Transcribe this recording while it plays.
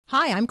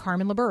Hi, I'm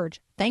Carmen LaBerge.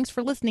 Thanks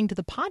for listening to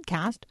the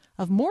podcast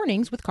of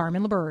Mornings with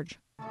Carmen LaBerge.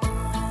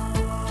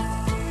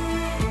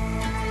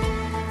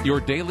 Your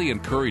daily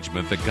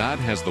encouragement that God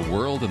has the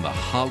world in the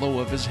hollow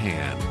of his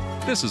hand.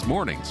 This is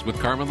Mornings with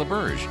Carmen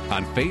LaBerge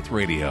on Faith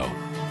Radio. If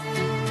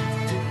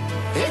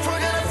we're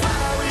gonna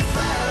fly, we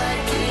fly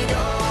like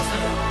eagles.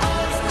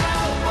 Arms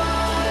out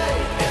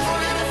wide. If we're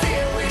gonna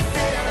fear, we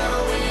fear no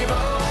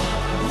evil.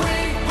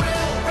 We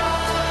will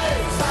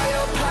rise. By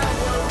your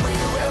power, we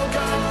will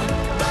go.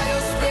 By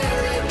your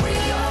spirit, we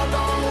are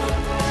bold.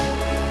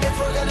 If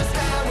we're gonna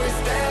stand, we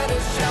stand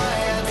as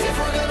giants. If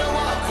we're gonna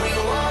walk, we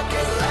walk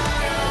as lions.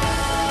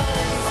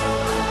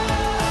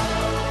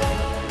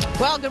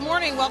 Well, good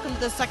morning. Welcome to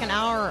the second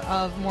hour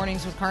of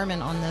Mornings with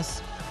Carmen on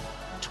this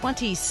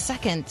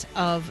 22nd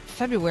of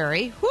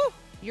February. Whew,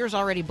 year's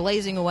already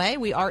blazing away.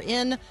 We are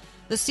in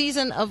the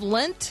season of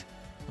Lent.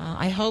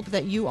 I hope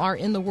that you are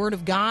in the Word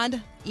of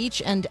God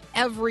each and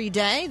every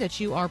day, that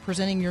you are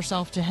presenting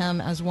yourself to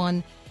Him as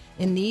one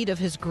in need of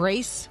His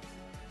grace.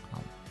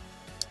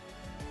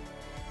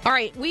 All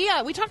right,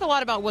 we talk a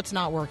lot about what's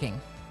not working.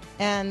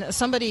 And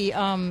somebody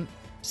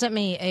sent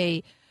me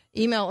a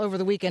email over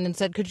the weekend and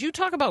said, could you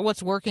talk about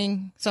what's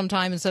working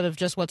sometime instead of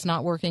just what's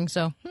not working?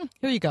 So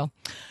here you go.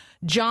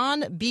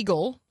 John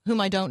Beagle,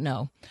 whom I don't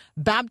know,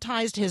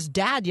 baptized his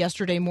dad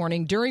yesterday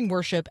morning during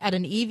worship at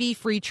an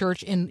EV-free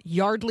church in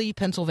Yardley,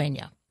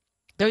 Pennsylvania.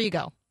 There you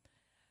go.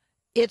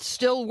 It's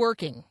still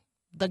working.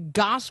 The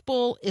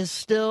gospel is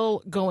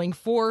still going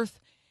forth,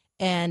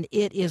 and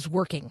it is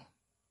working.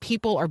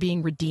 People are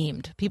being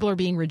redeemed. People are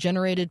being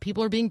regenerated.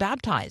 People are being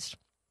baptized.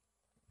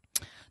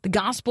 The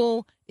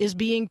gospel is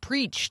being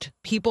preached.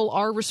 People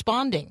are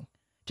responding.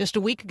 Just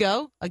a week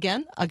ago,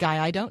 again, a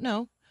guy I don't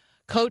know,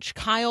 Coach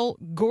Kyle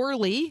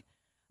Gorley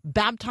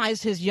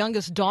baptized his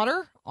youngest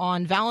daughter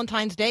on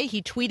Valentine's Day.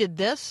 He tweeted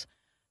this: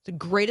 the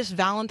greatest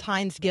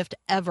Valentine's gift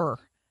ever,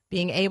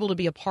 being able to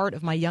be a part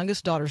of my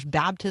youngest daughter's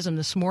baptism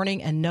this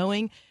morning and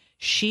knowing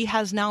she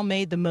has now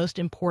made the most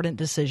important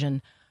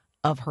decision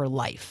of her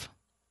life.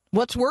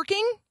 What's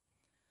working?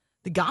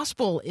 The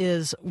gospel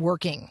is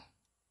working.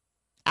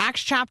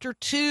 Acts chapter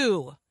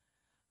 2,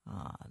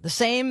 the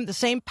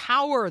same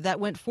power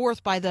that went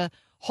forth by the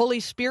Holy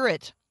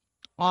Spirit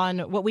on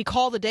what we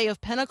call the day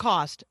of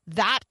Pentecost,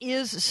 that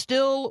is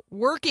still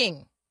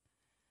working,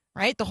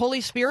 right? The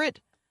Holy Spirit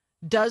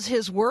does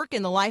his work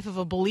in the life of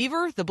a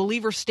believer. The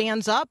believer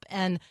stands up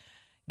and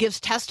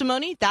gives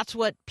testimony. That's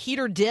what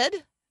Peter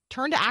did.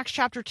 Turn to Acts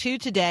chapter 2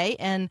 today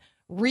and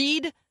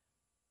read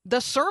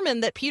the sermon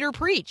that Peter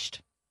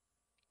preached.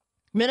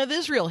 Men of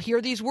Israel,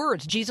 hear these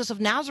words. Jesus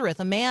of Nazareth,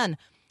 a man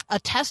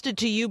attested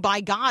to you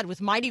by God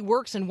with mighty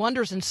works and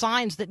wonders and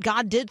signs that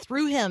God did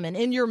through him and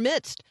in your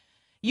midst.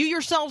 You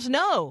yourselves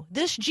know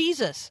this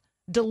Jesus,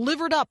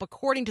 delivered up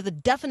according to the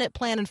definite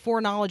plan and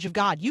foreknowledge of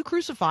God, you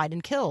crucified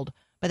and killed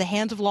by the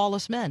hands of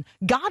lawless men.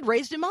 God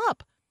raised him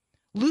up,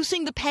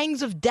 loosing the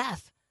pangs of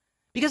death,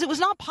 because it was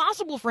not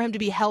possible for him to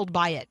be held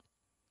by it.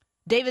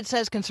 David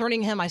says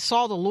concerning him, I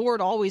saw the Lord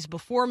always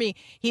before me.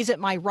 He's at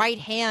my right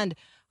hand,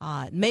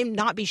 may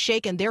not be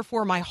shaken.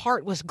 Therefore my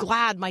heart was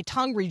glad, my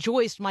tongue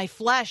rejoiced, my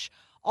flesh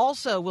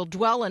also will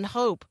dwell in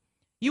hope.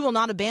 You will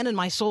not abandon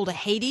my soul to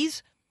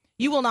Hades.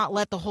 You will not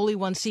let the Holy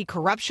One see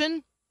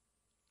corruption.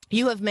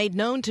 You have made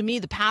known to me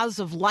the paths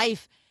of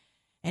life,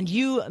 and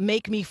you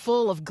make me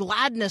full of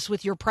gladness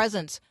with your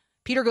presence.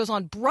 Peter goes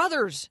on,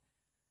 brothers,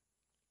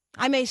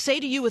 I may say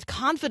to you with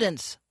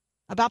confidence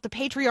about the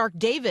patriarch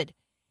David.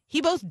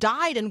 He both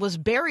died and was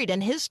buried,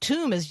 and his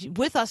tomb is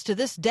with us to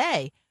this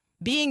day.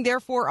 Being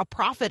therefore a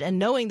prophet and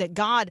knowing that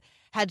God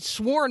had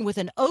sworn with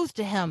an oath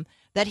to him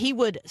that he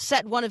would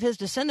set one of his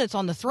descendants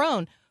on the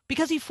throne,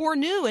 because he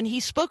foreknew and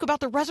he spoke about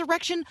the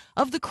resurrection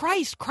of the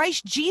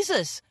Christ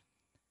Jesus,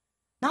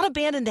 not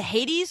abandoned to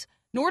Hades,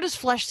 nor does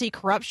flesh see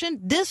corruption.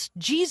 This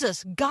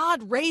Jesus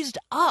God raised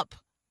up.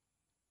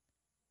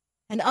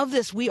 And of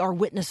this we are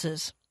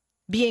witnesses,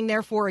 being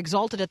therefore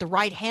exalted at the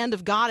right hand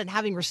of God and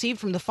having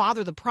received from the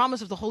Father the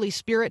promise of the Holy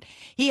Spirit,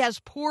 he has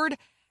poured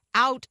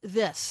out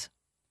this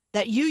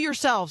that you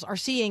yourselves are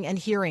seeing and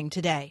hearing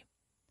today.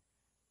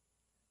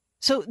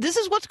 So this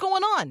is what's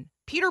going on.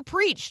 Peter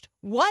preached.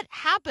 What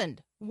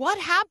happened? What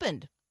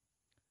happened?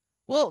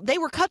 Well, they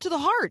were cut to the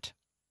heart.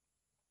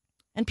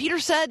 And Peter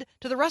said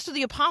to the rest of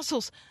the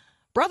apostles,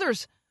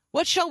 brothers,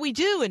 what shall we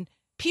do? And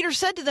Peter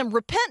said to them,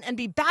 repent and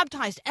be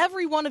baptized,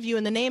 every one of you,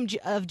 in the name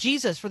of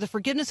Jesus for the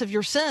forgiveness of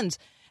your sins,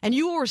 and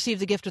you will receive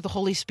the gift of the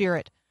Holy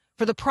Spirit.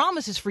 For the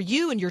promise is for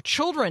you and your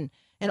children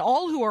and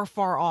all who are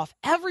far off,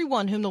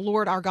 everyone whom the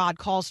Lord our God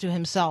calls to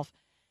himself.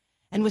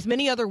 And with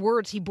many other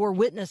words he bore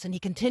witness, and he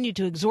continued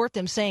to exhort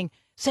them, saying,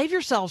 save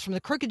yourselves from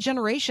the crooked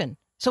generation.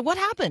 So what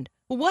happened?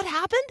 Well, what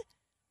happened?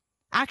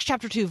 Acts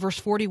chapter 2, verse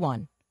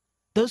 41.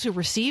 Those who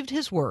received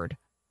his word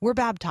were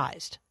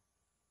baptized.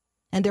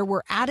 And there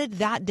were added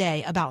that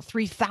day about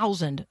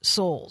 3,000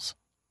 souls.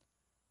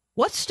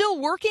 What's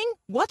still working?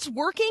 What's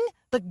working?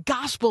 The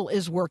gospel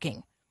is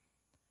working.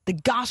 The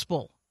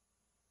gospel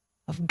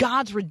of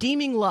God's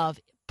redeeming love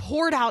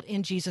poured out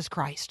in Jesus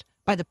Christ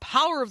by the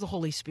power of the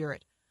Holy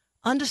Spirit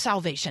unto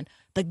salvation.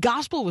 The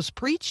gospel was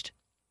preached,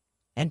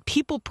 and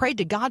people prayed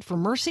to God for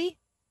mercy,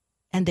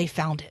 and they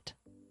found it.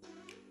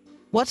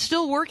 What's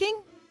still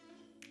working?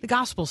 The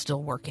gospel's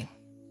still working.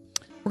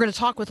 We're going to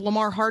talk with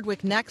Lamar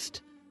Hardwick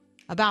next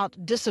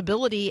about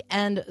disability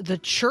and the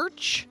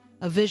church,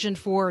 a vision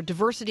for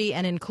diversity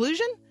and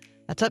inclusion.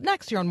 That's up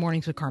next here on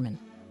Mornings with Carmen.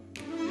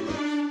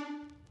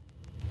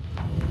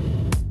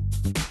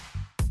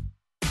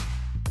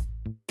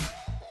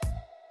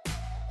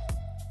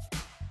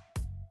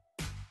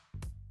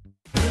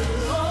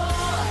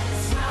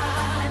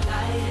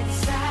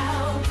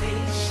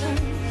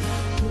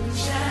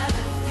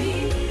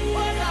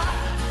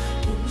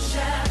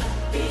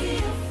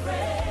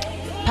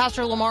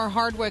 Pastor Lamar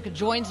Hardwick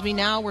joins me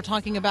now. We're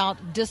talking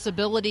about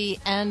disability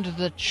and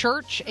the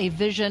church, a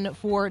vision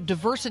for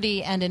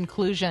diversity and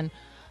inclusion.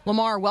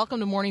 Lamar,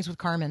 welcome to Mornings with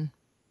Carmen.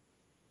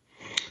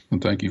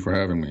 And thank you for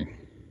having me.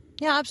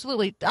 Yeah,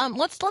 absolutely.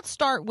 Let's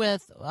start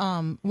with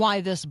why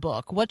this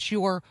book. What's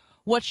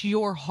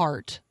your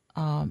heart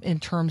in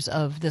terms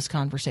of this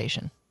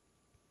conversation?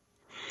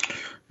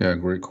 Yeah,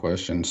 great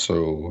question.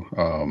 So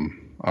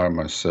I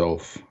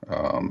myself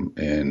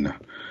in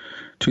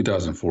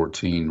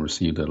 2014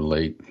 received a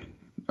late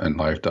in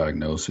life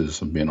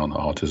diagnosis of being on the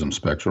autism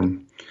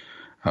spectrum.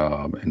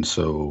 And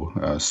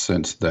so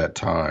since that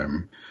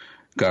time,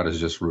 God has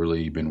just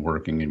really been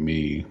working in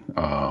me,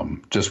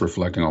 just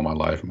reflecting on my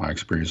life, my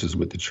experiences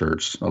with the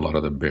church, a lot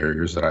of the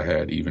barriers that I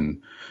had,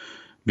 even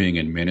being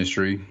in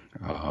ministry.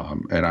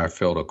 And I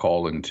felt a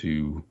calling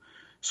to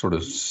sort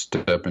of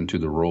step into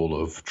the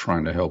role of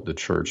trying to help the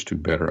church to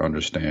better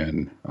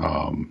understand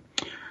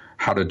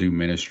how to do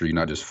ministry,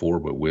 not just for,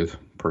 but with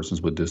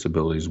persons with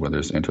disabilities, whether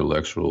it's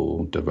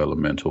intellectual,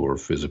 developmental, or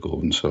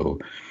physical. And so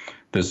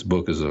this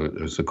book is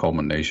a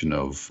culmination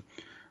of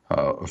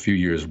a few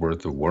years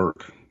worth of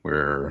work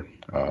where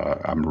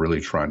I'm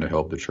really trying to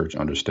help the church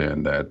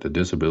understand that the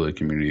disability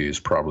community is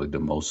probably the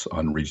most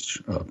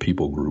unreached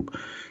people group,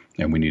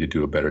 and we need to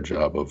do a better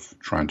job of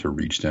trying to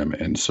reach them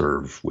and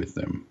serve with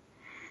them.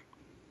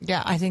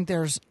 Yeah, I think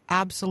there's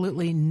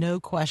absolutely no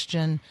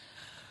question.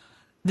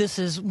 This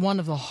is one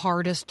of the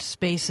hardest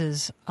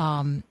spaces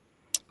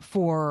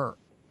for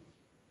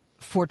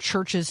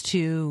churches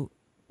to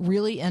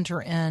really enter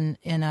in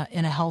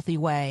a healthy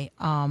way.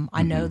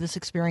 I know this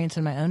experience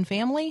in my own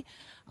family.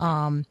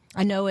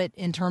 I know it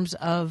in terms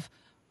of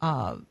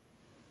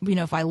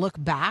if I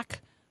look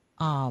back,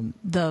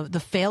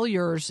 the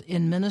failures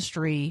in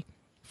ministry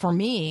for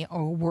me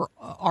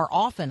are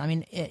often. I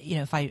mean,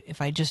 if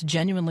I just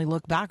genuinely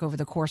look back over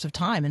the course of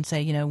time and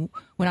say,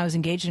 when I was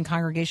engaged in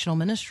congregational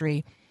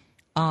ministry.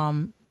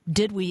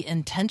 Did we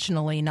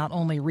intentionally not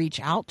only reach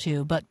out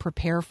to, but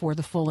prepare for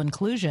the full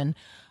inclusion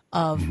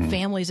of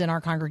families in our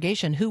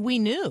congregation who we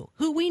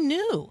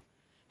knew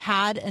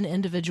had an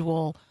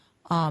individual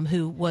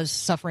who was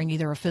suffering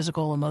either a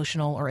physical,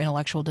 emotional, or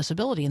intellectual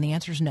disability? And the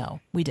answer is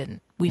no, we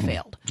didn't. We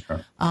failed.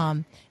 Sure.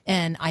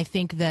 And I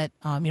think that,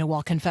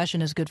 while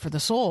confession is good for the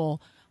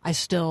soul,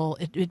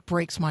 it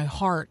breaks my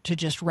heart to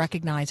just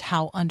recognize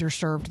how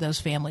underserved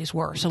those families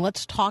were. So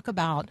let's talk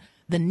about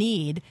the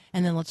need,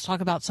 and then let's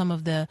talk about some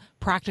of the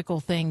practical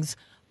things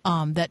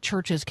that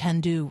churches can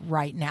do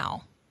right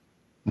now.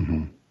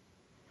 Mm-hmm.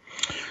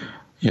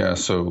 Yeah,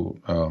 so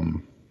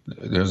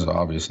there's an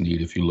obvious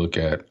need. If you look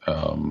at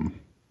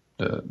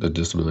the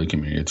disability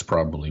community, it's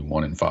probably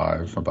 1 in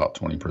 5, about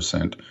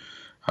 20%,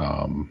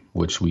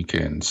 which we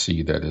can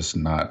see that is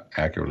not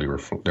accurately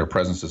their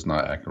presence is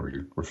not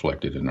accurately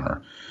reflected in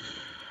our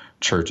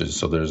churches.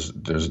 So there's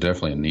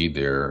definitely a need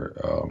there.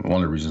 One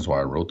of the reasons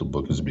why I wrote the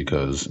book is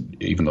because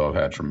even though I've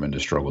had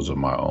tremendous struggles of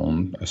my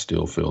own, I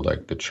still feel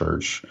like the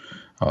church,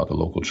 the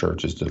local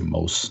church, is the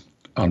most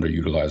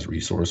underutilized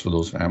resource for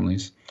those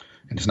families.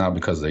 And it's not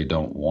because they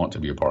don't want to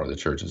be a part of the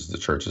churches. The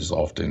churches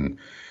often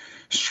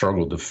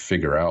struggle to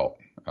figure out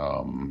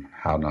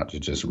how not to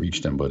just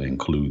reach them, but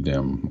include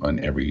them on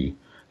every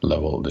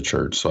level of the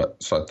church. So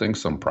I think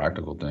some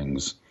practical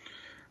things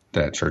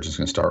that churches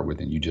can start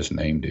with, and you just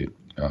named it,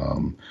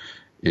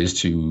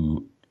 is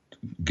to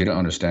get an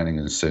understanding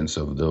and a sense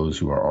of those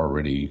who are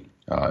already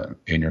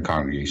in your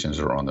congregations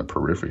or on the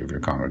periphery of your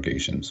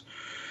congregations.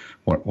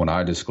 When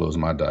I disclosed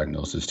my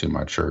diagnosis to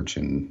my church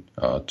in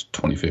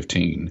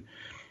 2015,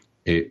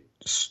 it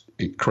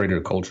created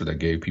a culture that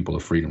gave people the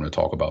freedom to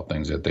talk about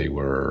things that they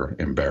were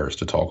embarrassed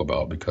to talk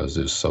about because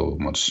there's so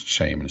much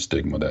shame and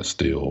stigma that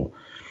still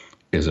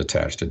is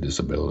attached to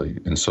disability.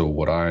 And so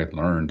what I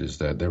learned is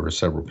that there were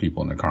several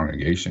people in the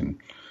congregation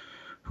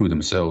who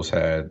themselves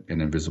had an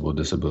invisible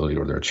disability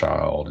or their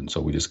child. And so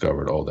we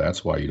discovered,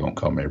 that's why you don't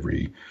come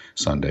every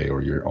Sunday,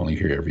 or you're only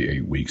here every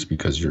 8 weeks,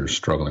 because you're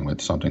struggling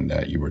with something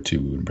that you were too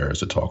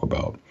embarrassed to talk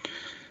about.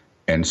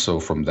 And so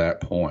from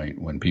that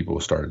point, when people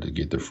started to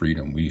get the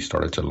freedom, we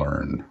started to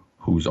learn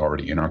who's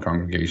already in our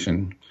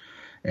congregation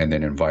and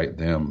then invite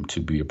them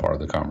to be a part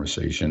of the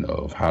conversation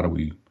of how do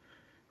we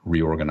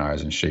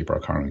reorganize and shape our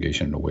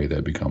congregation in a way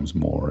that becomes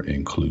more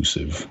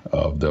inclusive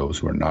of those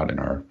who are not in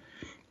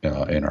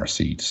our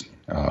seats.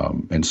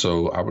 And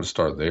so I would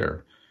start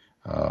there.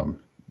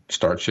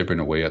 start chipping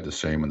away at the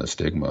shame and the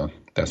stigma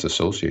that's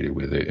associated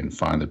with it, and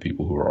find the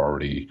people who are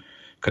already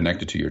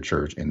connected to your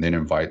church, and then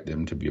invite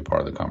them to be a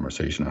part of the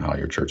conversation on how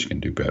your church can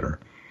do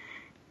better.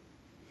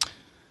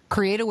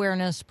 Create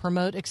awareness,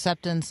 promote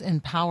acceptance,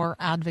 empower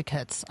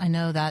advocates. I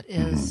know that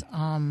is,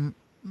 I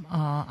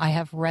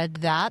have read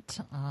that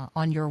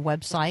on your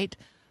website,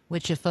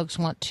 which if folks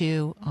want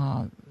to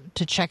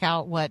check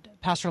out what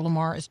Pastor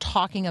Lamar is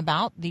talking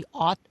about,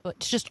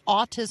 it's just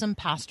Autism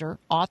Pastor,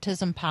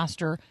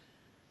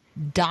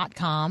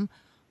 autismpastor.com.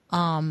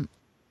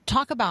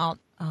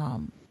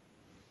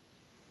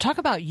 Talk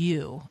about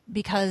you,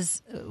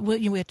 because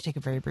we have to take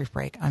a very brief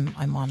break.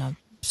 I'm on a,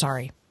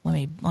 sorry, let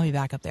me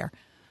back up there.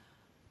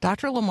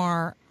 Dr.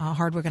 Lamar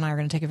Hardwick and I are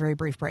going to take a very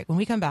brief break. When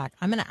we come back,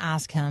 I'm going to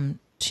ask him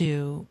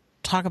to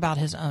talk about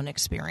his own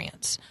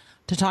experience,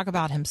 to talk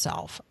about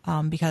himself,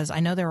 because I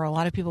know there are a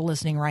lot of people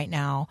listening right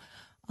now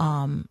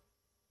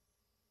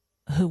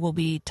who will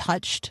be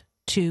touched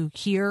to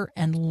hear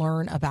and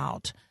learn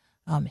about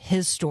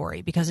his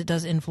story, because it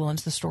does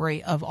influence the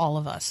story of all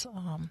of us.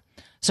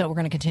 So we're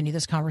going to continue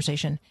this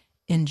conversation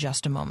in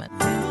just a moment.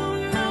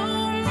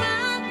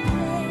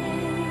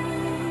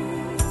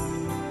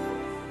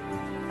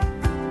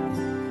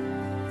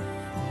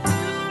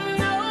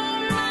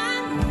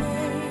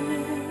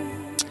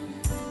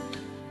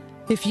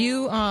 If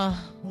you,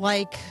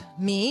 like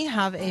me,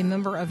 have a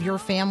member of your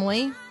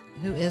family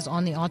who is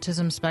on the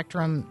autism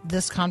spectrum,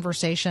 this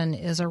conversation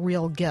is a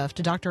real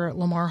gift. Dr.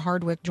 Lamar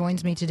Hardwick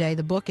joins me today.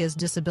 The book is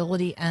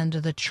Disability and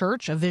the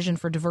Church, A Vision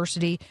for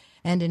Diversity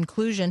and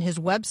Inclusion. His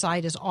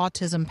website is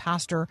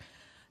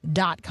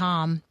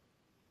autismpastor.com.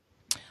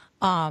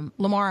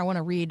 Lamar, I want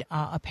to read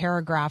a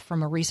paragraph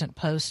from a recent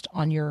post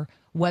on your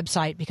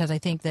website, because I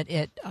think that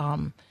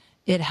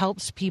it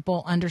helps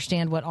people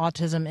understand what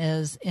autism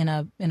is in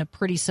a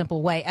pretty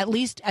simple way, at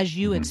least as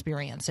you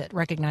experience it,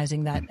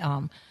 recognizing that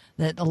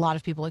that a lot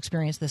of people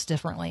experience this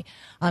differently.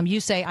 You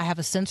say, I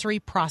have sensory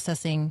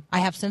processing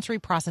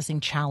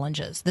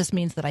challenges. This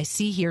means that I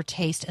see, hear,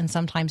 taste, and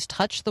sometimes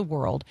touch the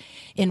world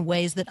in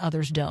ways that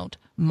others don't.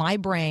 My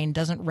brain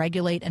doesn't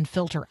regulate and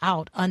filter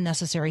out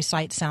unnecessary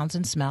sights, sounds,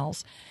 and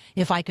smells.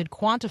 If I could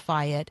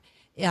quantify it,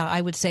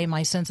 I would say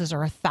my senses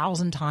are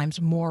 1,000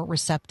 times more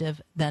receptive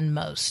than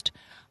most.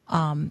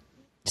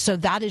 So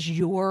that is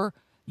your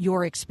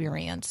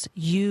experience.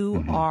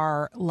 You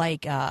are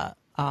like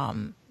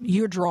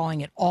you're drawing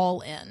it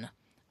all in.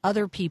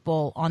 Other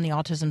people on the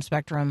autism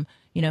spectrum,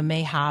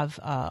 may have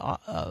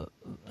a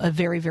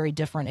very, very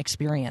different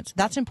experience.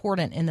 That's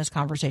important in this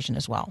conversation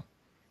as well.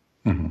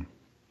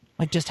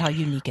 Like just how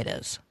unique it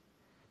is.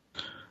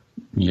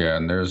 Yeah,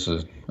 and there's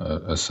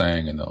a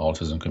saying in the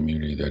autism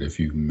community that if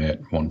you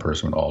met one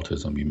person with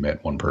autism, you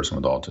met one person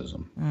with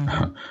autism,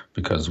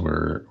 because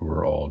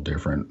we're all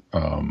different.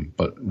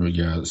 But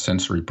yeah,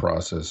 sensory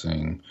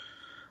processing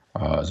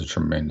is a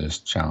tremendous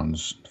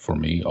challenge for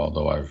me.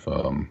 Although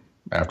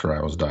after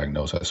I was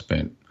diagnosed, I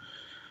spent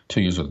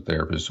 2 years with a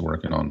therapist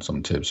working on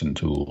some tips and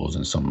tools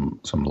and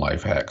some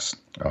life hacks.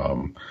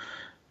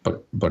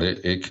 But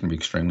it can be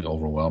extremely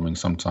overwhelming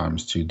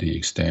sometimes, to the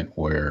extent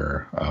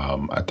where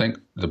I think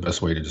the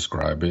best way to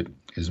describe it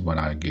is when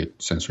I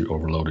get sensory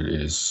overloaded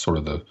is sort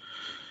of the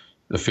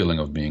feeling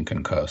of being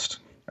concussed.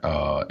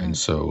 And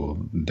so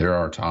there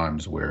are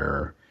times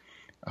where,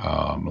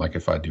 like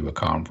if I do a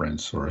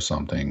conference or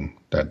something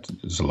that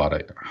is a lot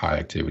of high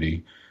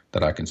activity,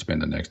 that I can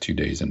spend the next 2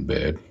 days in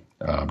bed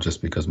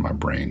just because my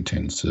brain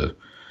tends to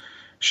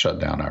shut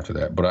down after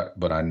that.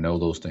 But I know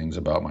those things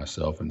about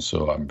myself, and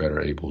so I'm better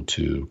able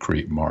to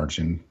create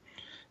margin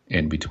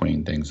in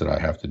between things that I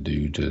have to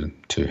do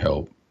to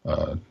help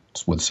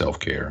with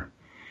self-care.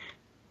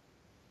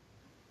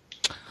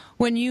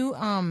 When you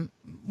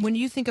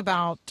think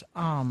about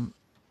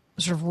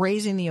sort of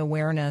raising the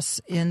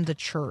awareness in the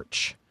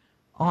church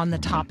on the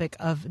topic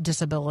of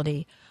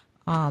disability,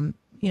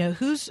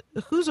 whose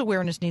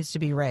awareness needs to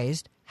be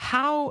raised?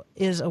 How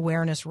is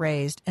awareness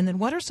raised? And then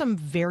what are some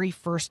very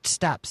first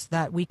steps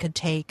that we could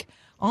take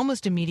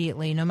almost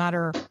immediately, no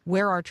matter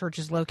where our church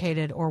is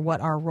located or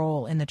what our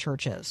role in the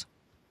church is?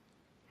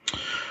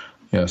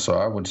 Yeah, so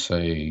I would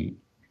say,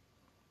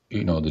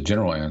 the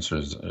general answer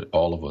is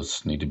all of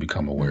us need to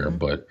become aware.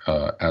 But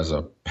as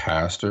a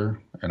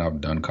pastor, and I've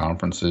done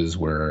conferences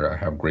where I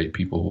have great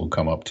people who will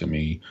come up to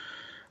me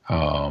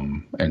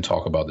and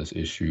talk about this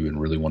issue and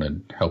really want to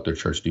help their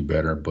church do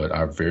better. But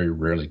I very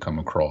rarely come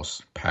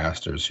across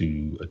pastors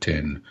who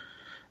attend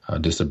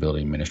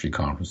disability ministry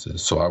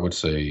conferences. So I would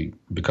say,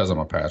 because I'm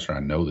a pastor, I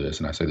know this,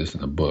 and I say this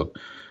in the book,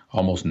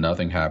 almost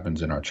nothing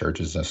happens in our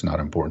churches that's not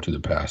important to the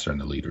pastor and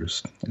the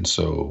leaders. And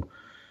so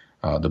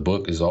the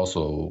book is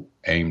also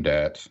aimed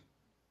at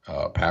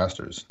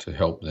pastors to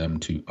help them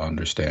to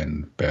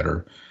understand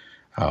better.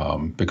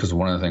 Because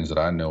one of the things that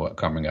I know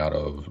coming out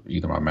of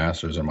either my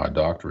master's or my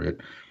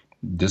doctorate,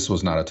 this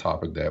was not a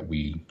topic that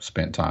we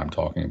spent time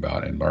talking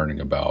about and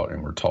learning about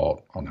and were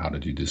taught on how to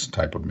do this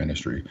type of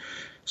ministry.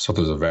 So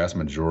there's a vast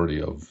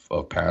majority of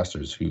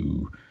pastors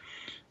who,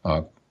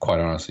 quite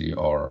honestly,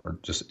 are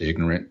just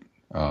ignorant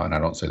And I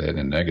don't say that in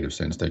a negative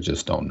sense. They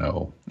just don't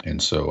know.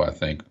 And so I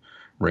think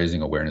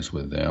raising awareness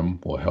with them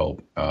will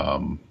help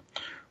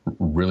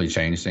really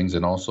change things.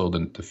 And also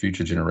the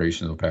future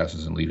generations of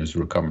pastors and leaders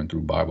who are coming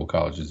through Bible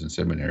colleges and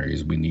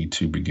seminaries, we need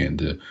to begin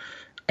to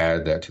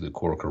add that to the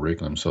core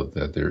curriculum so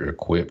that they're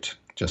equipped,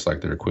 just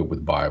like they're equipped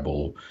with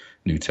Bible,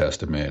 New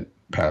Testament,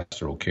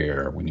 pastoral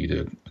care. We need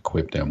to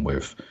equip them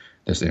with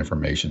this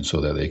information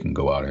so that they can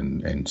go out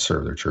and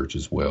serve their church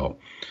as well.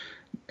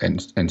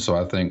 And so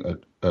I think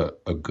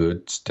a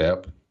good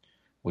step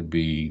would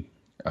be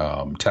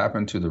tap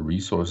into the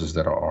resources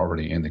that are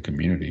already in the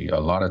community. A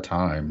lot of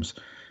times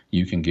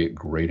you can get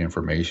great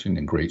information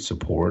and great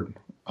support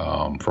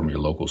from your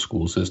local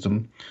school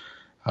system.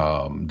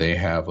 They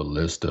have a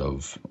list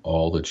of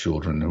all the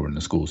children who are in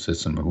the school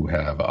system who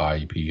have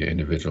IEP,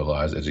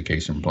 individualized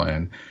education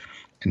plan.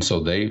 And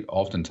so they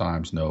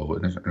oftentimes know,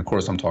 and of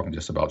course I'm talking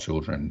just about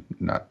children,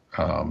 not,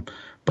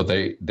 but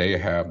they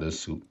have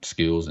the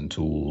skills and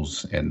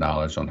tools and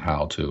knowledge on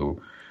how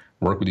to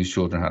work with these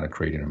children, how to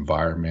create an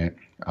environment,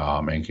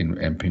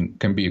 and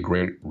can be a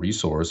great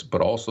resource.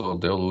 But also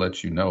they'll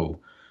let you know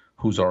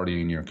who's already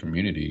in your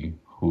community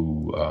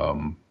who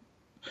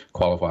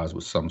qualifies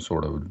with some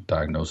sort of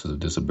diagnosis of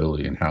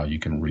disability and how you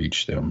can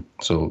reach them.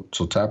 So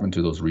tap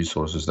into those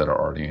resources that are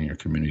already in your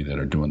community that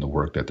are doing the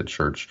work that the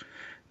church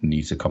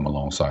needs to come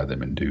alongside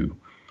them and do.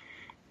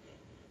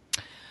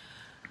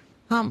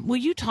 Will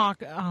you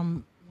talk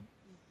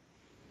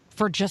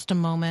for just a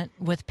moment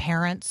with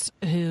parents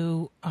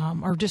who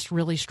are just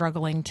really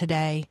struggling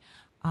today?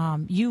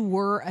 You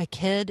were a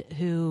kid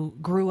who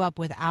grew up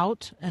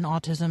without an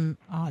autism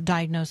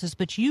diagnosis,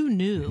 but you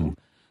knew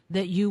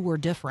that you were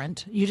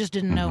different. You just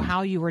didn't know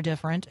how you were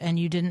different, and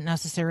you didn't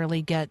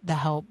necessarily get the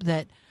help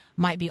that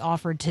might be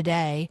offered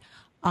today.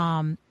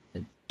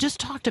 Just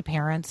talk to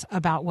parents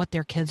about what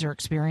their kids are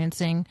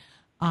experiencing,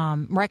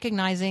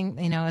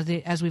 recognizing,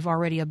 as we've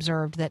already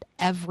observed, that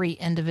every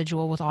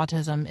individual with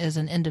autism is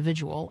an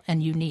individual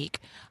and unique.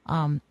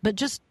 But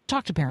just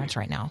talk to parents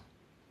right now.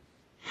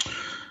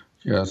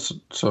 Yes.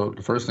 So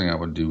the first thing I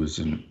would do is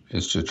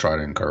to try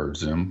to encourage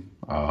them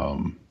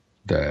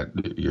that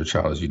your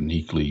child is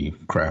uniquely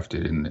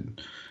crafted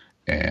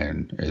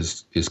and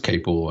is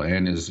capable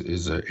and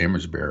is an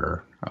image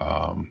bearer.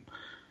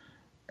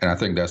 And I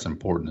think that's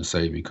important to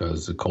say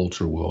because the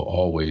culture will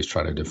always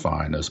try to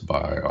define us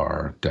by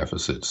our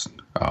deficits.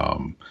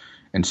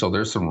 And so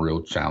there's some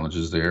real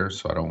challenges there.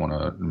 So I don't want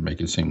to make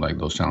it seem like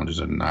those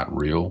challenges are not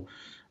real.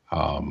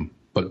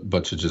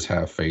 But to just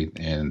have faith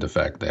in the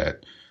fact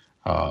that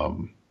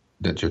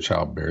that your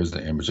child bears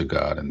the image of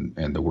God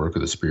and the work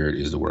of the Spirit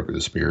is the work of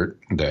the Spirit,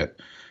 that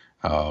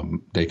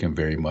they can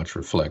very much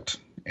reflect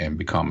and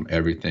become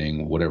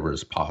everything, whatever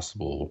is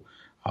possible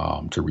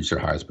to reach their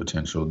highest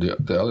potential.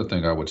 The other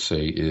thing I would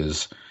say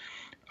is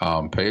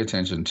pay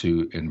attention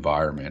to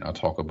environment. I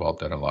talk about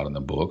that a lot in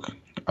the book,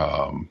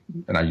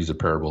 and I use the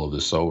parable of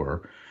the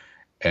sower.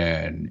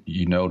 And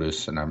you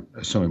notice, and I'm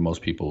assuming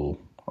most people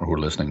who are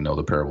listening know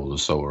the parable of the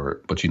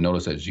sower, but you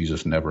notice that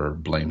Jesus never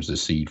blames the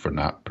seed for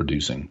not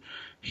producing.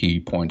 He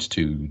points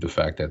to the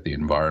fact that the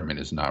environment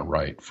is not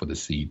right for the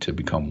seed to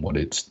become what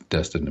it's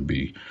destined to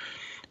be.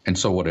 And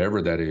so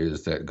whatever that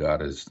is that God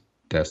has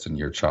destined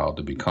your child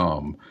to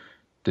become,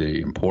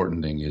 the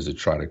important thing is to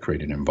try to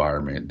create an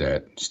environment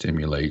that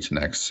stimulates and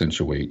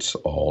accentuates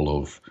all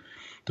of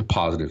the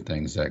positive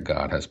things that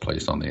God has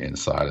placed on the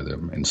inside of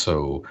them. And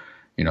so,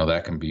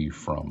 that can be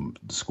from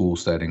the school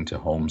setting to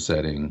home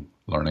setting,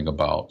 learning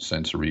about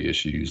sensory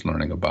issues,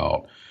 learning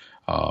about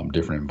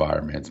different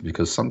environments,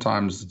 because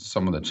sometimes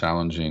some of the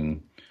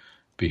challenging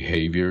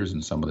behaviors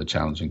and some of the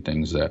challenging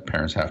things that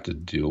parents have to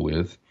deal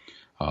with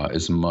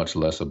is much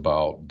less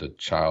about the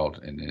child,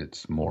 and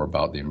it's more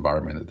about the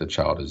environment that the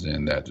child is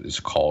in that is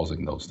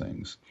causing those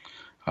things.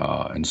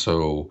 And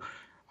so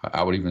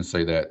I would even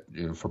say that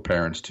for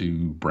parents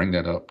to bring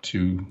that up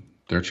to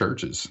their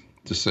churches,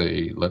 to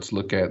say, let's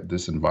look at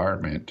this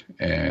environment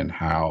and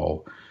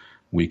how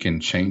we can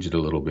change it a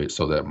little bit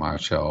so that my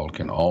child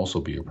can also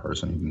be a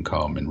person who can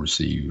come and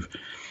receive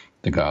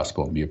the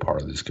gospel and be a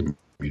part of this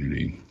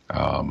community.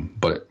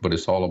 But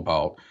it's all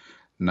about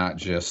not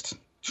just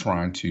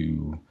trying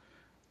to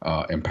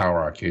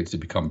empower our kids to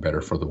become better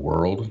for the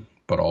world,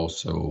 but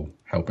also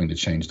helping to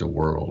change the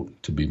world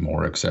to be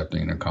more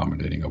accepting and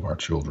accommodating of our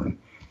children.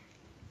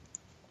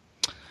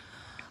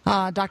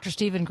 Dr.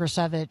 Stephen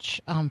Grusevich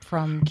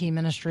from Key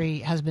Ministry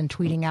has been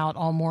tweeting out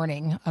all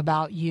morning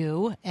about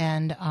you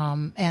and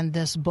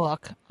this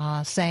book,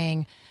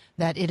 saying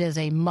that it is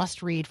a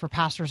must-read for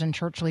pastors and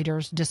church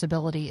leaders.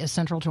 Disability is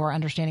central to our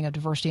understanding of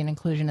diversity and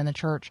inclusion in the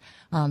church.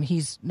 I'm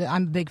a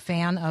big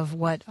fan of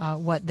what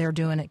they're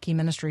doing at Key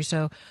Ministry,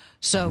 so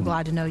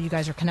glad to know you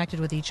guys are connected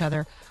with each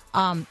other.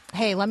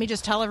 Hey, let me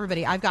just tell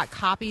everybody, I've got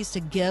copies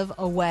to give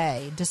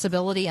away.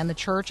 Disability and the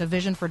Church, A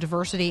Vision for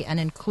Diversity and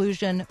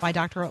Inclusion by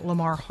Dr.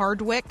 Lamar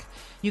Hardwick.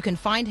 You can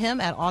find him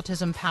at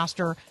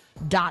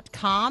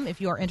autismpastor.com. If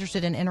you are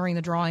interested in entering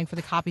the drawing for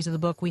the copies of the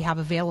book we have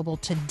available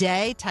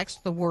today,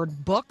 text the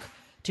word book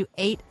to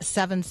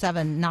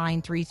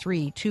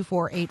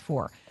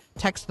 877-933-2484.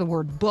 Text the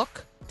word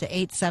book to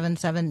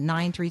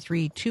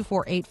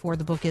 877-933-2484.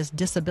 The book is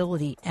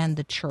Disability and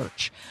the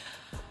Church.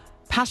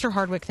 Pastor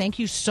Hardwick, thank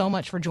you so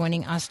much for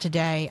joining us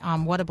today.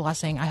 What a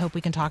blessing. I hope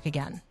we can talk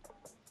again.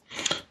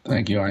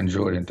 Thank you. I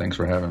enjoyed it. Thanks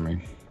for having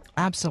me.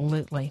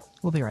 Absolutely.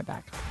 We'll be right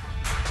back.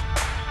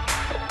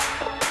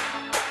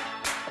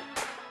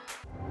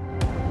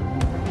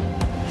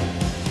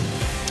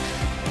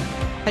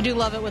 I do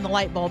love it when the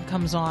light bulb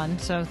comes on,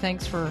 so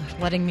thanks for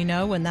letting me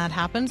know when that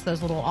happens,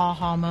 those little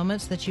aha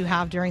moments that you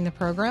have during the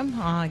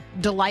program.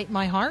 Delight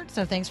my heart,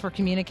 so thanks for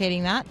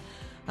communicating that.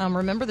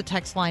 Remember, the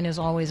text line is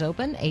always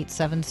open,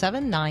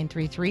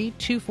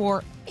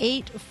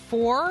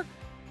 877-933-2484.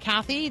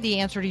 Kathy, the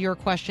answer to your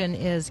question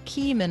is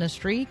Key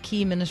Ministry,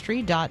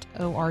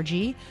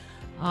 keyministry.org.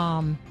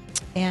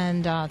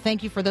 And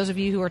thank you for those of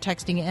you who are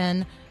texting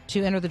in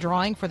to enter the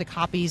drawing for the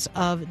copies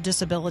of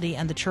Disability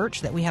and the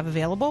Church that we have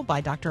available by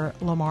Dr.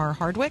 Lamar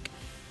Hardwick.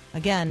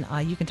 Again,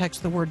 you can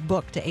text the word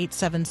book to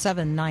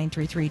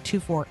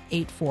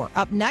 877-933-2484.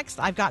 Up next,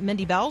 I've got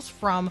Mindy Bells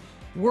from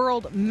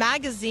World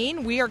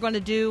Magazine. We are going to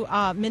do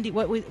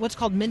what's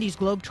called Mindy's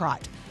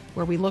Globetrot,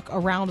 where we look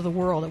around the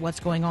world at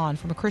what's going on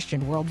from a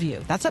Christian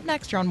worldview. That's up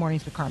next here on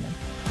Mornings with Carmen.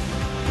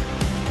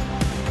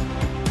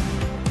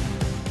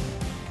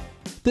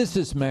 This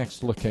is Max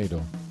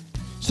Lucado.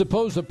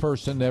 Suppose a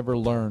person never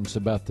learns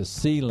about the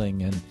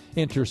sealing and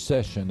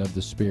intercession of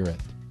the Spirit.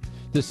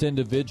 This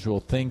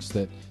individual thinks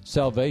that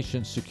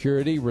salvation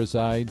security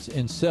resides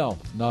in self,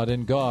 not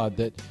in God,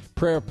 that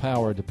prayer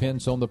power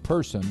depends on the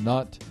person,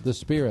 not the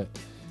Spirit.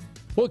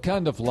 What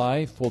kind of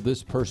life will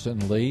this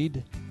person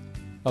lead?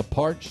 A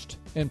parched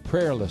and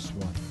prayerless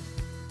one.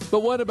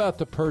 But what about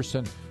the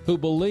person who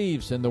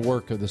believes in the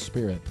work of the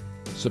Spirit?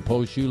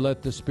 Suppose you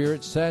let the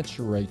Spirit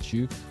saturate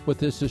you with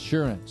this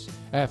assurance.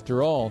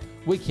 After all,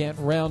 we can't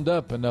round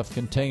up enough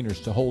containers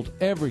to hold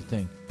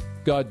everything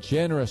God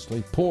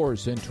generously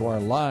pours into our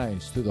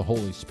lives through the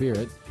Holy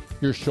Spirit.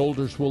 Your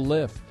shoulders will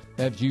lift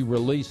as you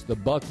release the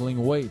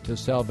buckling weight of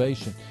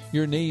salvation.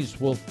 Your knees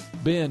will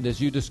bend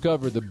as you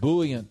discover the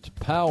buoyant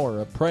power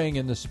of praying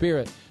in the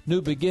Spirit,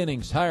 new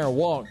beginnings, higher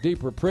walk,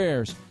 deeper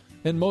prayers,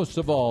 and most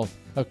of all,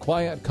 a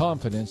quiet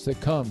confidence that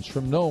comes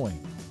from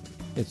knowing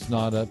it's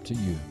not up to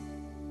you.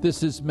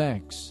 This is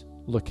Max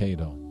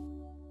Lucado.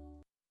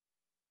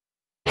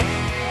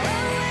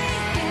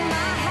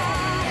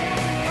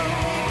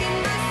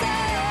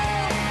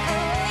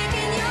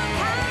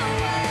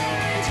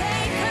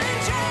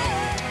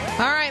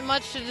 All right,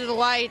 much to the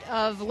delight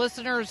of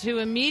listeners who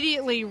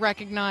immediately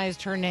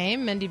recognized her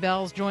name, Mindy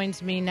Bells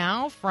joins me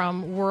now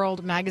from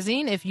World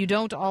Magazine. If you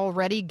don't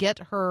already get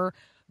her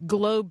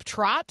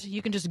Globetrot,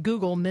 you can just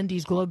Google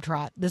Mindy's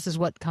Globetrot. This is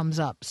what comes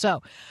up.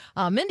 So,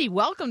 Mindy,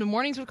 welcome to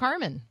Mornings with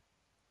Carmen.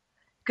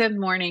 Good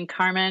morning,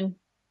 Carmen.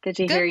 Good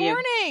to hear you.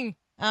 Good morning.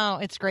 Oh,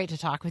 it's great to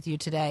talk with you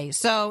today.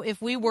 So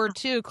if we were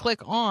to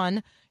click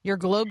on your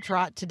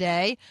Globetrot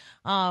today,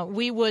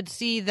 we would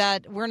see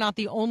that we're not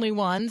the only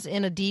ones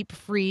in a deep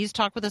freeze.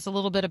 Talk with us a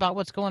little bit about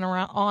what's going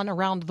on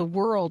around the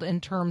world in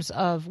terms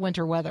of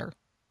winter weather.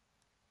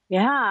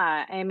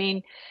 Yeah, I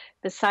mean,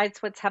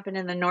 besides what's happened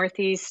in the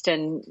Northeast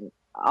and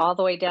all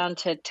the way down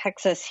to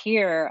Texas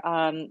here,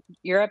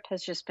 Europe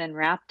has just been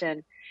wrapped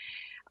in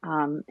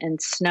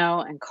snow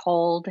and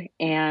cold,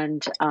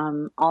 and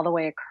all the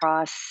way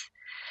across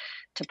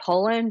to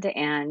Poland,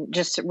 and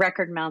just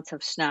record amounts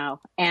of snow.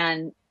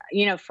 And,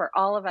 you know, for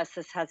all of us,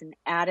 this has an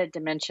added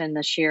dimension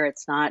this year.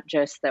 It's not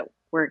just that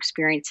we're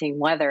experiencing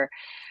weather.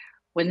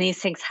 When these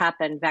things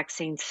happen,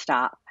 vaccines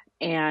stop,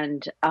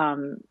 and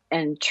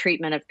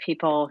treatment of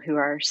people who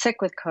are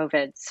sick with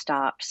COVID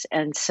stops.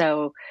 And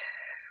so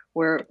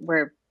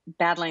we're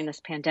battling this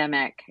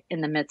pandemic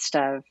in the midst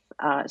of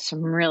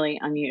some really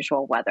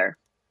unusual weather.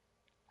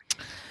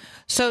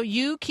 So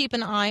you keep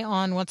an eye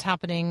on what's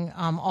happening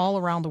all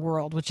around the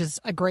world, which is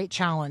a great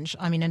challenge.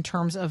 I mean, in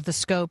terms of the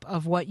scope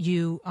of what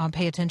you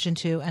pay attention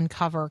to and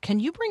cover. Can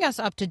you bring us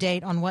up to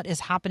date on what is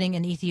happening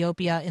in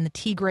Ethiopia in the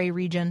Tigray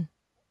region?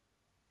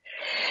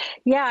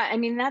 Yeah, I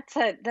mean, that's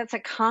a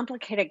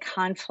complicated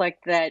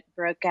conflict that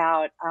broke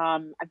out.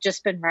 I've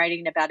just been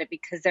writing about it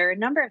because there are a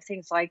number of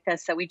things like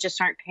this that we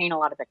just aren't paying a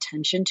lot of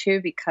attention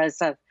to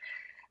because of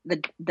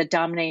the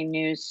dominating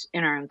news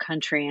in our own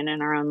country and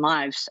in our own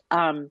lives.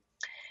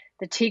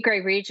 The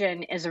Tigray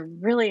region is a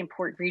really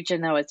important region,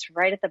 though. It's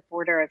right at the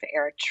border of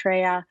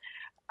Eritrea,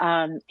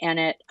 and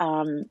it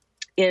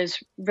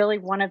is really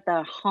one of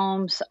the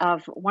homes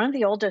of one of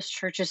the oldest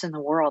churches in the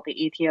world,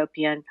 the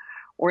Ethiopian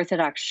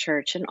Orthodox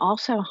Church, and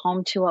also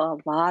home to a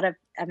lot of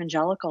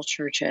evangelical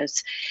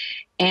churches.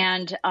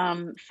 And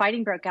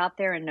fighting broke out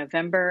there in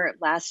November,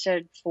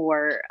 lasted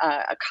for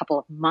a couple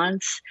of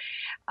months.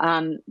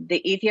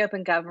 The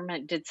Ethiopian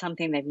government did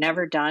something they've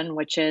never done,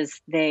 which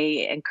is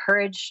they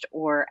encouraged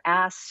or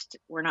asked,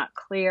 we're not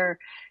clear,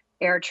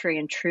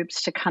 Eritrean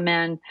troops to come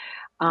in.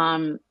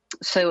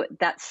 So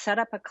that set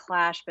up a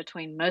clash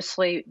between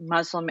mostly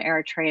Muslim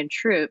Eritrean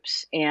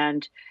troops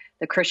and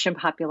the Christian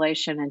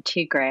population in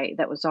Tigray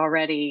that was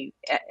already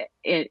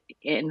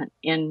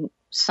in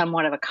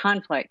somewhat of a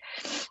conflict.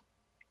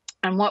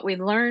 And what we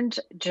learned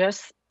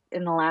just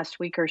in the last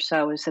week or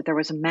so is that there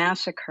was a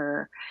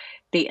massacre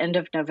the end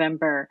of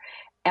November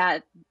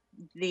at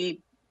the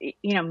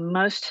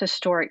most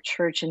historic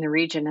church in the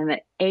region, and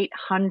that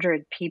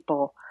 800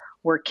 people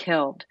were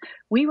killed.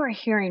 We were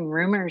hearing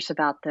rumors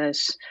about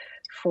this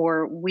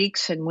for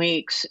weeks and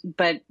weeks,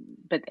 but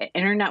the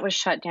internet was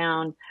shut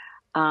down.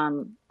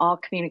 All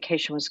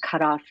communication was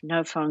cut off,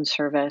 no phone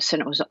service.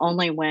 And it was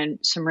only when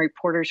some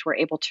reporters were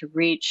able to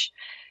reach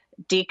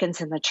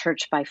deacons in the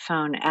church by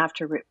phone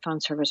after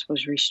phone service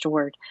was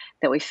restored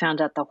that we found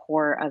out the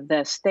horror of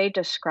this. They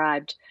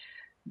described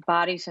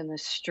bodies in the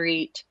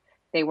street.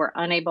 They were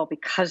unable,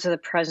 because of the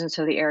presence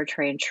of the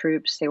Eritrean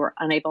troops, they were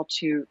unable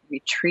to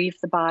retrieve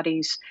the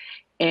bodies.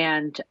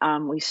 And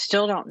we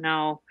still don't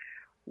know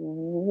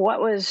what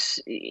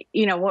was,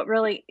 what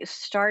really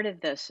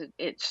started this.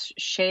 It's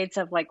shades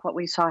of like what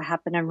we saw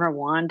happen in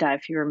Rwanda,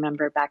 if you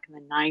remember, back in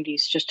the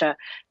 90s, just a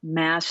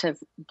massive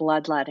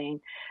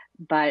bloodletting,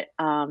 but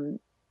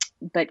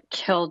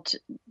killed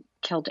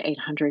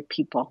 800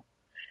 people.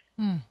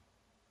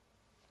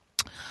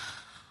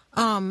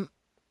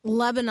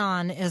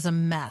 Lebanon is a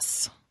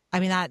mess. I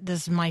mean,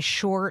 this is my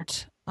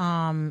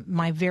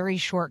very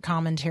short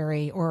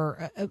commentary.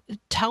 Or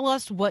tell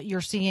us what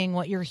you're seeing,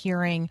 what you're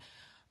hearing,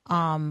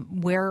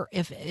 where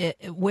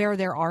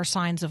there are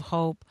signs of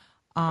hope.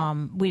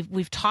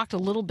 We've talked a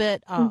little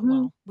bit.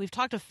 Well, we've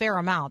talked a fair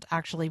amount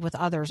actually with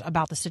others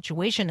about the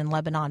situation in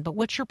Lebanon. But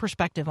what's your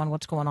perspective on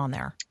what's going on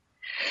there?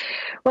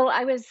 Well,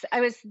 I was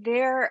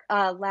there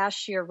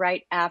last year,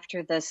 right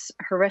after this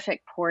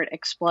horrific port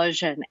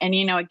explosion, and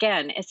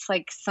again, it's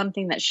like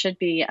something that should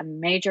be a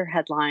major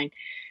headline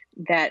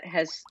that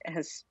has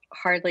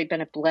hardly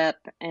been a blip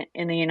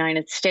in the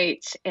United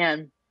States,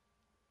 and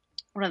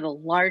one of the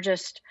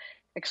largest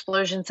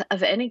explosions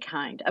of any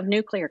kind, of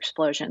nuclear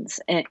explosions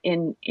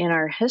in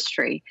our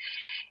history,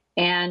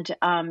 and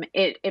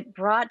it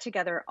brought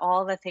together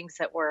all the things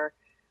that were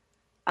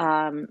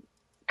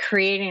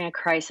creating a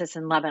crisis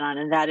in Lebanon,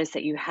 and that is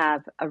that you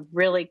have a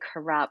really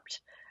corrupt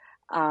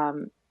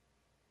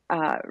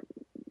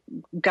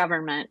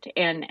government.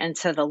 And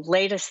so the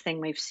latest thing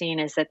we've seen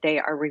is that they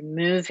are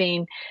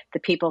removing the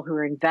people who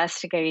are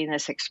investigating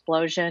this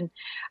explosion.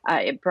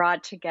 It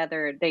brought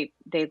together,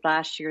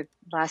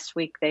 last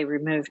week, they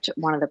removed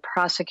one of the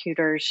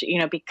prosecutors,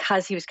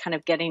 because he was kind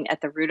of getting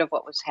at the root of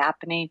what was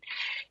happening.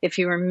 If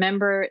you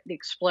remember, the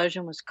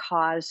explosion was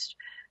caused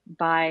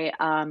by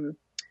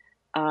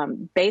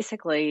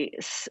basically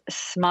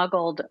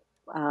smuggled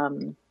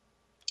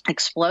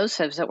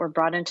explosives that were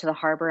brought into the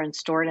harbor and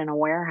stored in a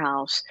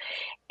warehouse.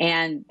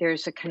 And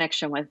there's a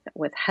connection with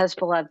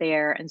Hezbollah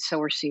there. And so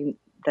we're seeing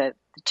the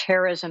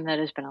terrorism that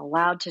has been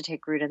allowed to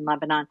take root in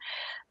Lebanon.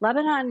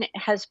 Lebanon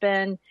has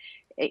been,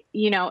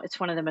 it's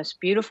one of the most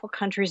beautiful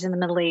countries in the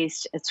Middle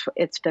East.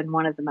 It's been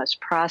one of the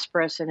most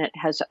prosperous, and it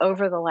has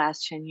over the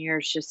last 10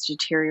 years just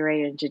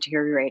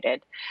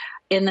deteriorated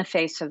in the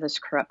face of this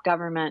corrupt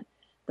government,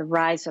 the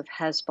rise of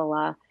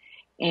Hezbollah,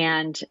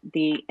 and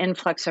the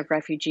influx of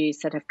refugees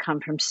that have come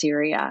from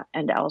Syria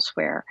and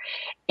elsewhere.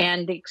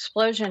 And the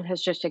explosion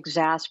has just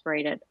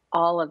exacerbated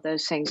all of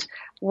those things.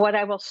 What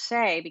I will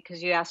say,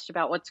 because you asked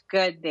about what's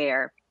good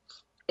there,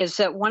 is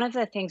that one of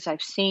the things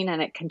I've seen,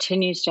 and it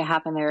continues to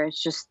happen there, is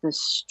just the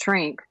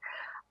strength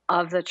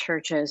of the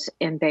churches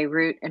in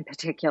Beirut in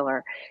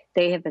particular.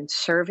 They have been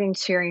serving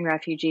Syrian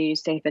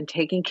refugees. They've been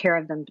taking care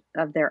of them,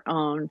 of their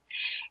own.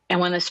 And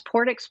when this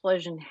port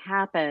explosion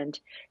happened,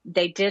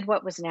 they did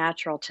what was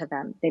natural to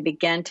them. They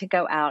began to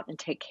go out and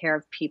take care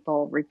of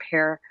people,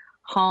 repair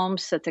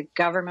homes that the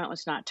government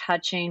was not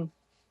touching,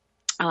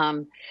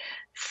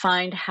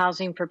 find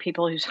housing for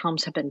people whose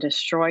homes have been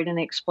destroyed in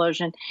the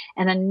explosion.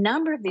 And a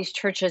number of these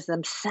churches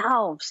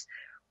themselves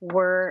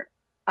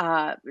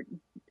had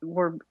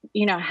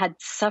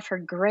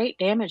suffered great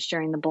damage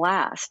during the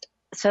blast.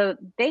 So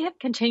they have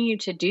continued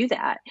to do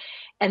that.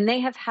 And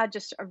they have had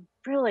just a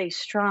really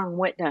strong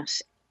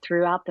witness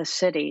throughout the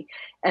city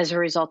as a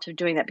result of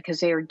doing that,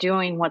 because they are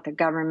doing what the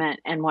government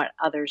and what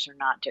others are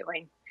not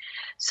doing.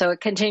 So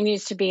it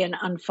continues to be an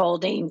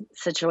unfolding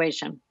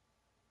situation.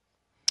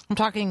 I'm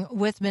talking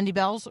with Mindy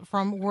Belz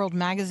from World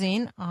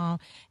Magazine,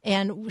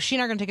 and she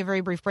and I are going to take a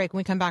very brief break. When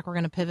we come back, we're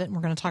going to pivot, and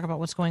we're going to talk about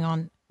what's going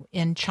on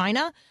in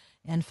China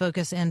and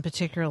focus in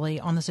particularly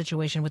on the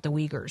situation with the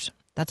Uyghurs.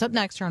 That's up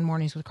next here on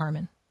Mornings with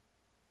Carmen.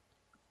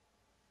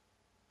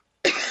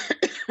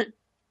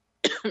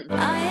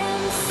 I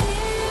am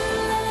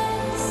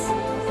fearless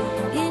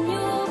in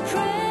your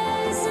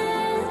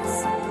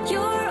presence.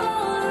 You're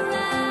all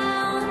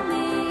around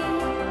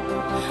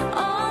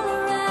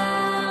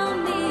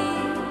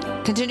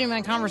me. Continuing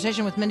my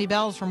conversation with Mindy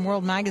Belz from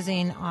World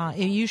Magazine,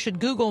 you should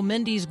Google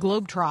Mindy's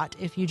Globetrot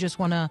if you just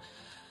want to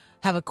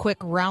have a quick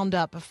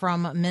roundup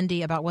from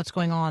Mindy about what's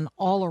going on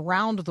all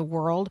around the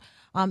world.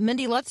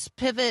 Mindy, let's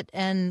pivot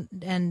and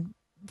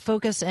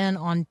focus in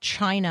on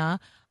China.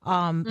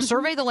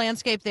 Survey the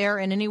landscape there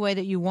in any way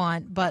that you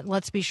want, but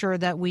let's be sure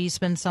that we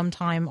spend some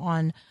time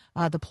on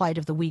the plight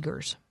of the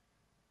Uyghurs.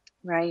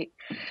 Right.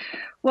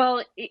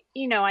 Well,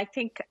 I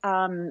think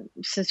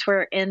since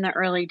we're in the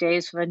early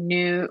days of a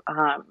new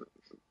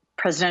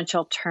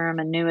presidential term,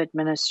 a new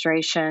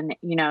administration,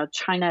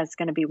 China is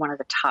going to be one of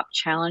the top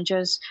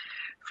challenges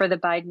for the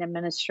Biden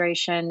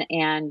administration,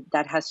 and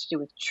that has to do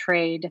with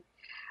trade.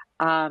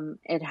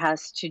 It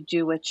has to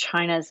do with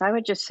I